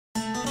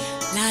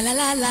La la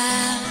la la,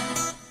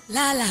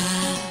 la la.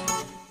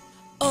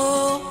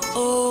 Oh,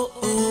 oh,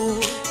 oh.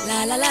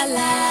 La la la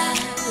la,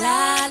 la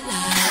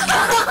la.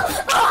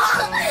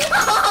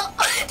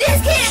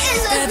 This kid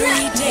is a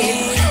Every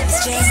day is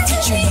just a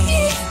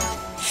dream.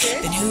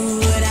 Then who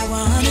would I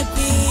wanna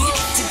be?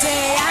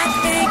 Today I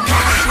think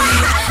I'll be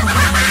a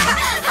queen.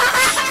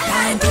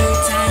 Find your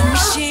time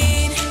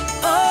machine.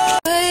 Oh.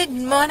 Good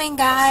morning,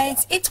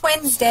 guys. It's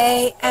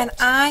Wednesday and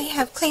I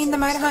have cleaned the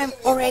motorhome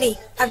already.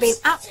 I've been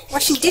up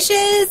washing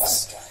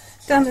dishes,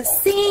 done the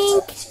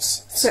sink,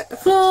 swept the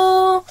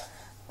floor,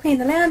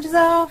 cleaned the lounges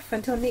off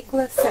until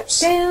Nicholas sat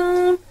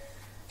down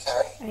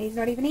and he's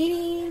not even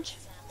eating.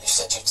 You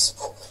said you'd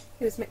support me.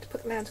 He was meant to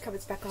put the lounge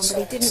covers back on, but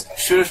he didn't.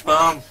 Shush,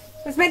 Mum.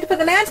 He was meant to put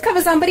the lounge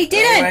covers on, but he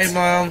didn't. Go away,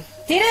 Mum.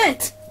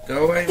 Didn't.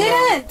 Go away, Mum.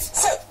 Didn't.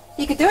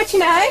 You could do it, you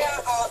know.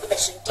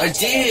 I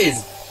did.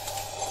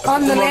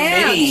 On the Them on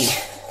lounge. me.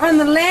 On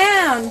the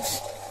lounge.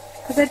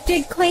 Because I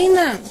did clean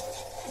them.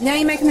 Now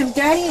you're making them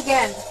dirty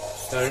again.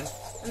 Don't.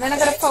 And then I've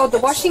got to fold the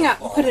washing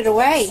up and put it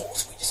away.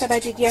 That I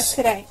did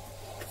yesterday.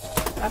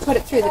 I put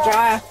it through the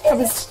dryer. It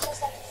was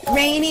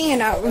raining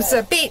and I was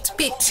a bit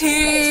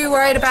too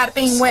worried about it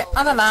being wet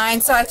on the line,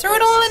 so I threw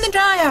it all in the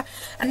dryer.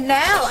 And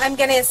now I'm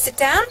going to sit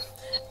down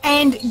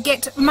and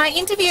get my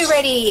interview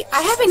ready.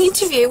 I have an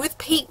interview with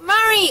Pete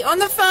Murray on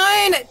the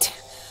phone at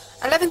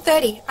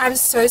 11:30. I'm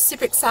so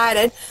super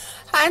excited.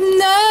 I'm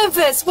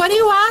nervous. What do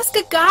you ask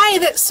a guy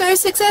that's so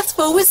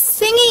successful with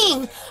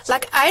singing?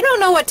 Like, I don't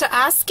know what to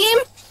ask him.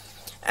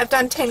 I've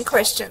done 10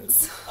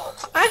 questions.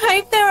 I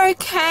hope they're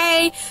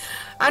okay.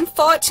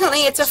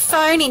 Unfortunately, it's a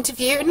phone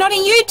interview, not a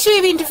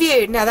YouTube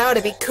interview. Now, that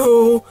would be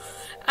cool.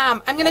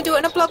 I'm going to do it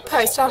in a blog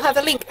post. I'll have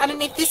a link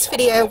underneath this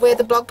video where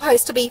the blog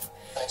post will be,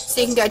 so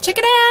you can go check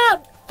it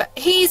out. But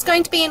he's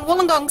going to be in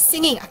Wollongong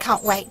singing. I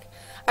can't wait.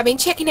 I've been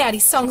checking out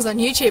his songs on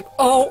YouTube.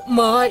 Oh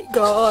my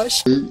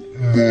gosh.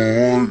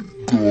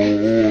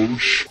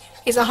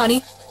 He's a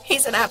honey.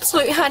 He's an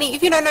absolute honey.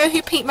 If you don't know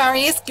who Pete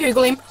Murray is,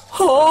 Google him.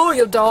 Oh,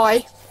 you'll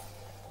die.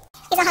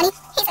 He's a honey.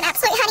 He's an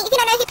absolute honey. If you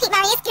don't know who Pete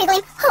Murray is, Google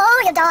him.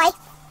 Oh, you'll die.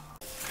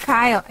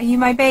 Kyle, are you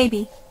my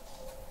baby?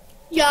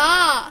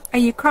 Yeah. Are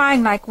you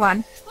crying like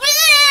one?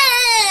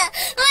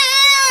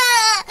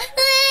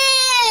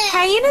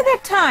 Hey, you know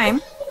that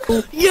time?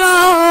 Yeah.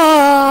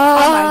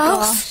 Oh my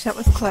gosh, that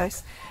was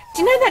close.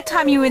 Do you know that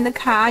time you were in the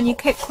car and you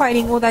kept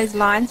quoting all those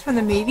lines from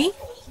the movie?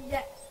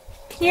 Yeah.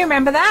 Can you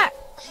remember that?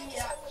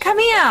 Yeah. Come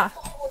here.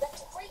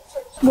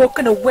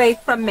 Walking away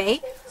from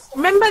me.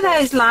 Remember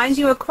those lines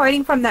you were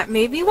quoting from that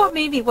movie? What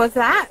movie was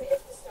that?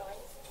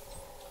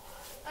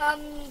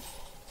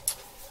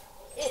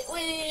 It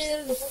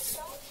was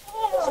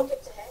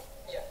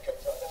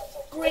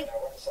Grinch.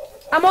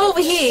 I'm over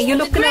here. You're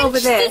looking over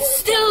there.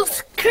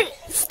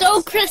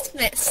 Stole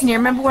Christmas. Can you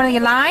remember one of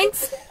your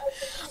lines?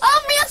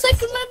 Yes, I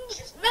can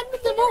remember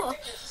them all.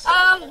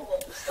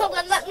 Hold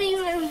on, let me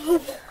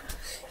remember.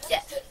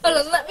 Yeah, hold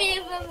on, let me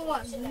remember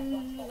one.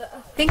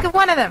 Think of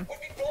one of them.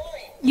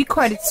 You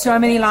quoted so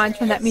many lines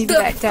from that movie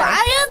that day. The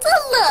fires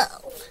of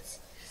love.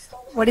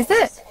 What is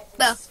it?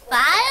 The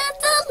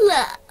fires of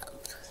love.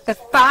 The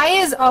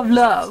Fires of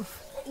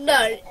Love.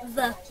 No,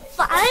 the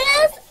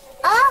fires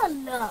of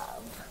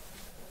love.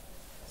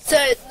 So,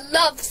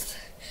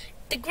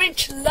 the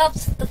Grinch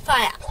loves the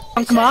fire.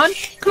 Come on.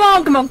 Come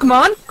on, come on, come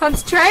on.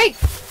 Concentrate.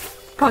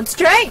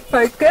 Concentrate.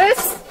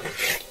 Focus.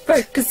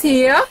 Focus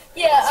here.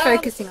 Yeah, He's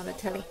focusing on the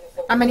telly.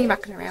 I'm only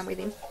mucking around with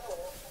him.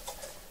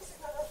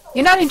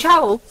 You're not in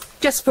trouble.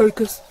 Just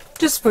focus.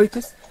 Just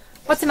focus.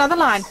 What's another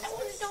line? I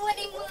don't do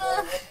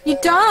anymore. You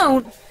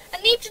don't. I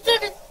need to go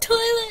to the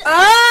toilet.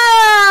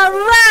 Ah,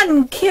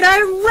 run, kiddo,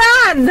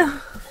 run!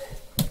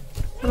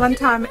 The one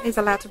time is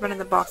allowed to run in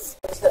the boss.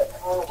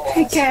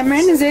 Hey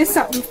Cameron, is there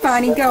something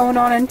funny going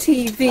on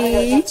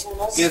TV?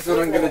 Guess what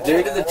I'm going to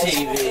do to the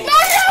TV?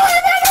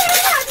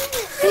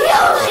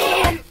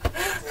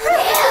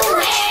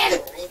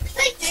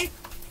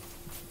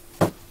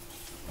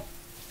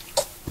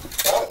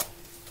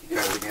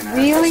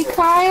 Really,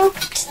 Kyle?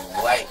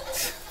 Wait.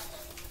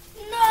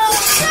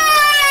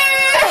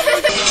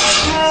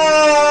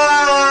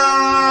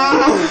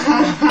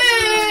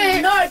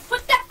 No,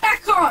 put that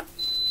back on.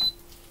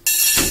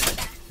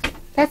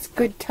 That's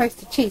good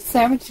toasted cheese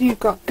sandwich you've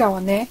got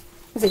going there.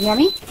 Was it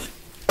yummy?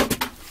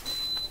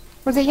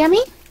 Was it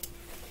yummy?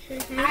 I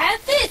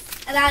have this,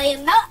 and I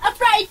am not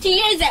afraid to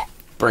use it.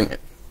 Bring it.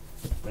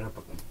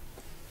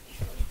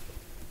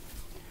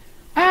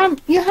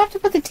 You have to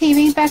put the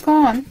TV back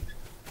on.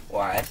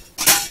 Why?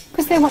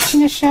 Because they're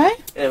watching a show?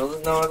 Yeah, well,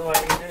 there's no other way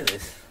to do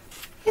this.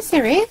 Yes,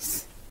 there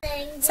is.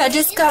 So I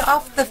just got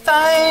off the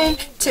phone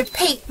to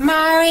Pete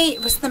Murray.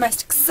 It was the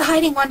most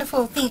exciting,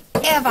 wonderful thing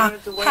ever,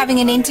 having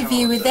an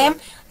interview with them.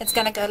 It's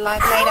going to go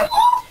live later.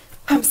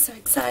 I'm so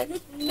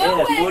excited.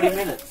 Yeah, 40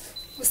 minutes.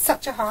 It was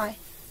such a high.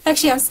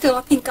 Actually, I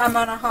think I'm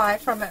on a high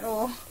from it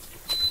all.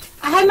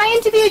 I had my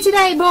interview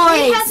today, boys.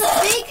 He has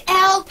a big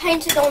L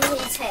painted on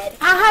his head.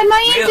 I had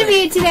my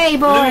interview today,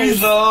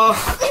 boys.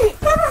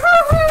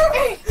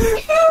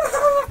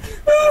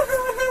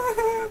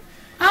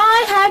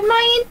 I had had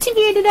my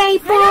interview today,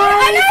 boys.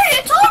 I know,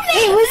 you told me.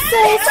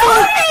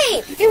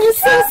 It was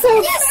so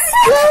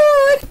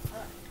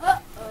good.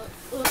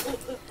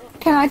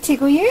 Can I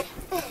tickle you?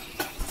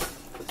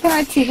 Can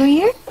I tickle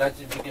you? That's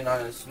if you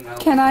can smell.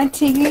 Can I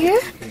tickle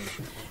you?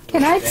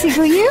 Can I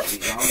tickle you?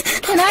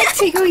 Can I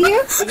tickle you?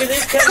 Look at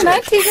this Can I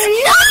tickle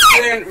you?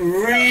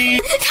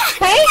 Hey!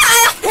 Hey!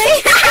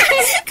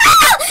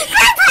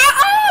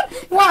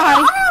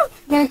 Why?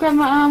 You're going to grab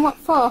my arm? What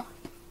for?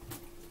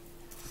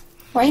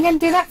 What are you going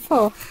to do that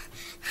for?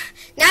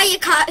 Now you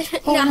can't.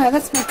 Oh No. no,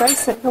 that's my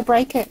bracelet. He'll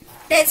break it.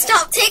 Then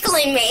stop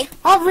tickling me.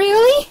 Oh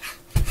really?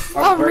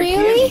 I'll Oh break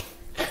really?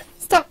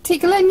 Stop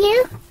tickling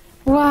you?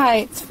 Why?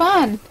 It's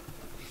fun.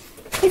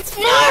 It's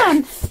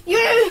fun.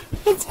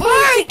 It's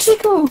fun to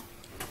tickle.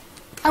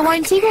 I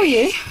won't tickle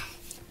you.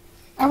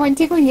 I won't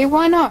tickle you.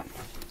 Why not?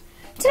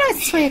 Do you know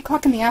it's 3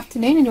 o'clock in the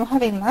afternoon and you're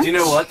having lunch? Do you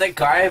know what? That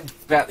guy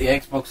about the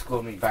Xbox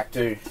called me back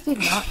too. Did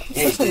not.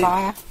 Yeah, You're such a he did.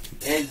 liar.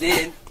 Yeah, it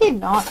did. Did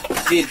not.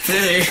 Did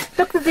too.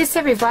 Look at this,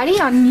 everybody,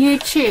 on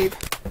YouTube.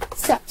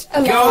 Such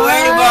a Go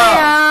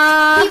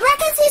liar. He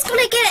reckons he's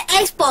gonna get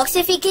an Xbox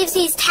if he gives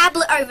his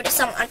tablet over to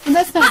someone.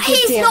 That's not But a good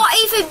he's deal. not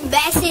even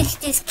messaged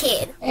this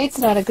kid. It's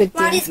not a good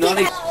deal. But his Not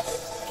kid a-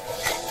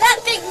 that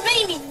big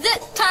baby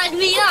zip tied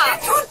me up.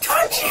 Don't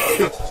touch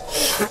you.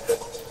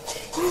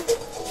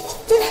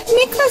 Did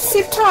Nicholas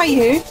zip tie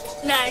you?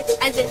 No,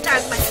 I zip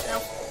tied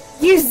myself.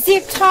 You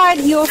zip tied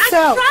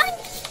yourself.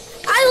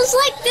 I was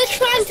like this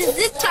trying to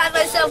zip tie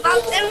myself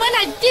out, and when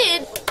I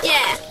did,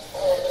 yeah.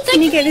 So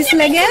Can you get this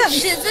leg out?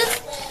 Scissors.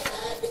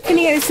 Can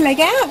you get this leg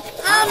out?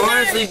 I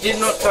honestly did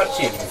not touch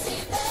him.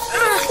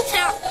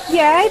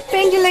 Yeah,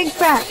 bend your leg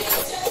back.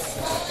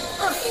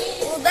 Well,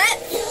 that.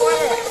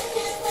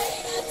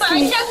 But I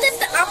jumped at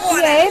the other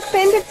one. Yeah,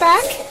 bend it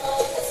back.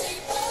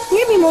 You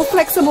can be more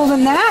flexible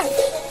than that.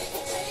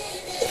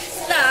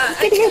 Nah,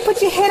 Can you put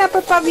your head up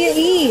above your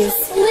ears?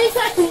 at least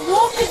I can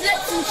walk and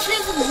get some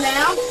scissors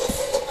now.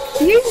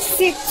 You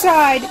zip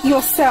tied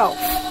yourself.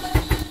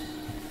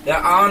 There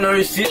are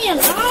no zip. Can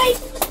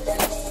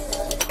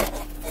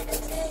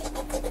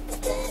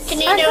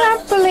you I do it?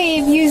 can't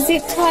believe you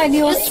zip tied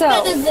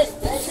yourself. It's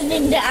better than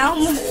sitting down.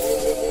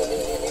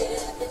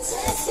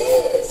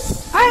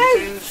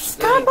 I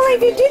can't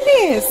believe you did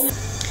this.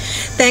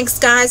 Thanks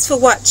guys for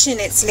watching.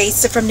 It's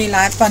Lisa from New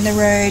Life on the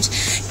Road.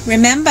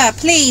 Remember,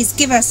 please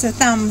give us a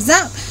thumbs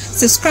up.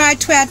 Subscribe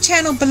to our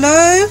channel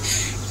below.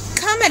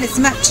 Comment as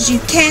much as you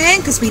can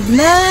because we'd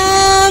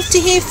love to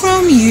hear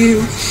from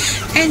you.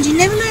 And you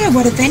never know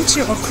what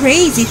adventure or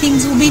crazy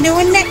things we'll be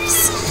doing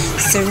next.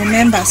 So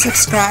remember,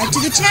 subscribe to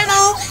the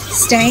channel,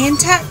 stay in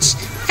touch,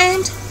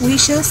 and we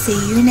shall see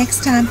you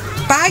next time.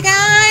 Bye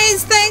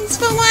guys, thanks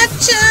for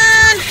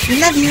watching.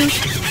 Love you.